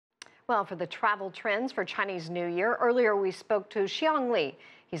Well, for the travel trends for Chinese New Year, earlier we spoke to Xiang Li.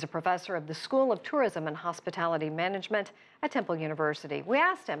 He's a professor of the School of Tourism and Hospitality Management at Temple University. We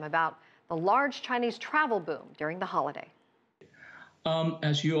asked him about the large Chinese travel boom during the holiday.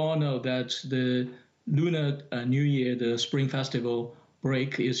 As you all know, that the Lunar New Year, the Spring Festival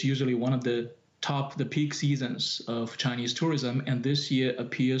break, is usually one of the peak seasons of Chinese tourism, and this year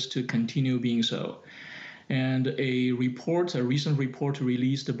appears to continue being so. And a recent report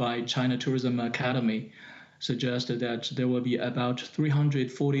released by China Tourism Academy suggested that there will be about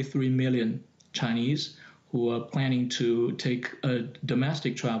 343 million Chinese who are planning to take a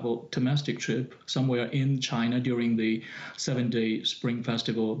domestic trip somewhere in China during the 7-day Spring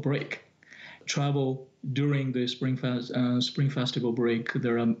Festival break. Travel during the Spring Festival break,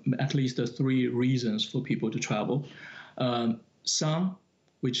 there are at least 3 reasons for people to travel. Sun,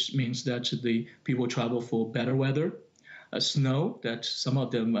 which means that the people travel for better weather. Snow, that some of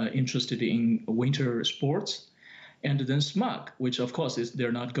them are interested in winter sports. And then smog, which of course is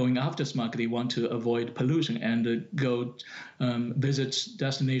they're not going after smog. They want to avoid pollution and go visit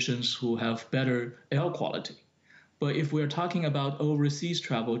destinations who have better air quality. But if we're talking about overseas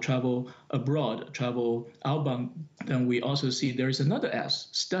travel abroad, travel outbound, then we also see there's another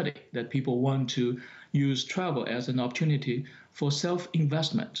study that people want to use travel as an opportunity for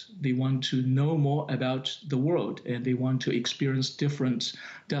self-investment. They want to know more about the world, and they want to experience different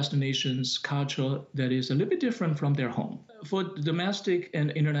destinations, culture that is a little bit different from their home. For domestic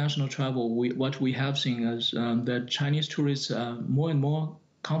and international travel, what we have seen is that Chinese tourists are more and more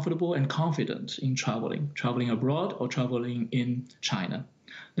comfortable and confident in traveling abroad or traveling in China.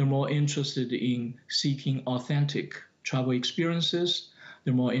 They're more interested in seeking authentic travel experiences.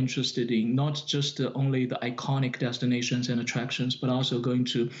 They're more interested in not just only the iconic destinations and attractions, but also going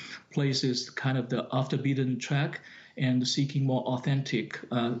to places kind of the off the beaten track and seeking more authentic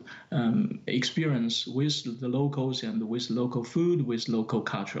experience with the locals and with local food, with local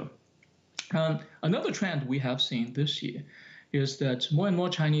culture. Another trend we have seen this year is that more and more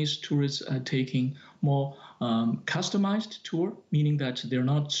Chinese tourists are taking more customized tour, meaning that they're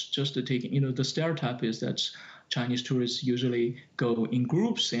not just taking, the stereotype is that Chinese tourists usually go in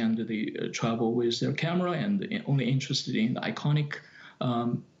groups and they travel with their camera and only interested in the iconic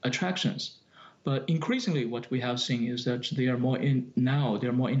attractions. But increasingly what we have seen is that they're more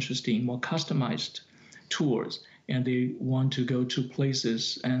interested in more customized tours, and they want to go to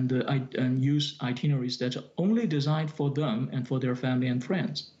places and use itineraries that are only designed for them and for their family and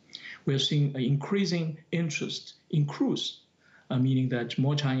friends. We're seeing an increasing interest in cruise, meaning that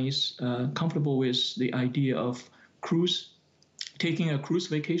more Chinese are comfortable with the idea of taking a cruise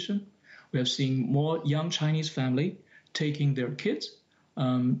vacation. We have seen more young Chinese family taking their kids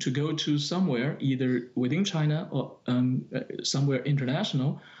to go to somewhere, either within China or somewhere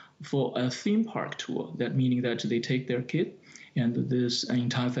international, for a theme park tour. That meaning that they take their kid and this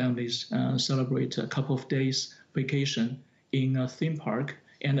entire families celebrate a couple of days vacation in a theme park,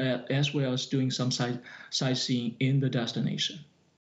 and as well as doing some sightseeing in the destination.